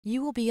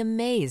You will be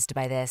amazed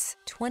by this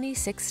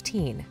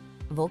 2016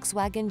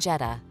 Volkswagen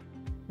Jetta.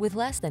 With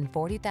less than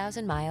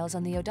 40,000 miles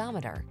on the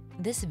odometer,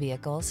 this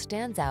vehicle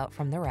stands out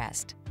from the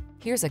rest.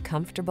 Here's a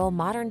comfortable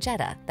modern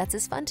Jetta that's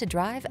as fun to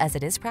drive as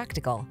it is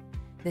practical.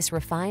 This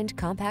refined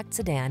compact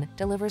sedan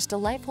delivers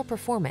delightful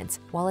performance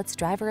while its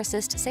driver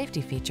assist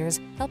safety features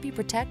help you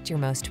protect your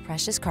most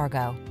precious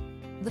cargo.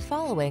 The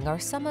following are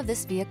some of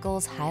this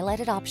vehicle's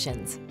highlighted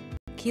options: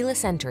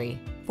 keyless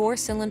entry,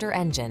 4-cylinder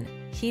engine,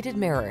 heated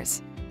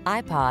mirrors,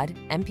 iPod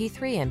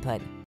MP3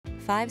 input,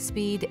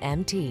 5-speed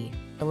MT,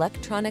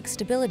 electronic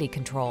stability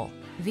control,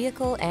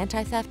 vehicle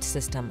anti-theft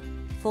system,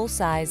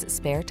 full-size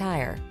spare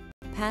tire,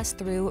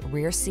 pass-through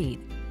rear seat,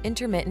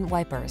 intermittent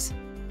wipers.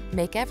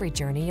 Make every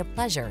journey a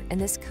pleasure in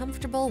this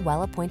comfortable,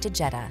 well-appointed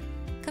Jetta.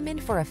 Come in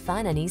for a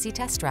fun and easy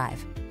test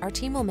drive. Our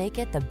team will make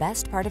it the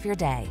best part of your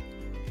day.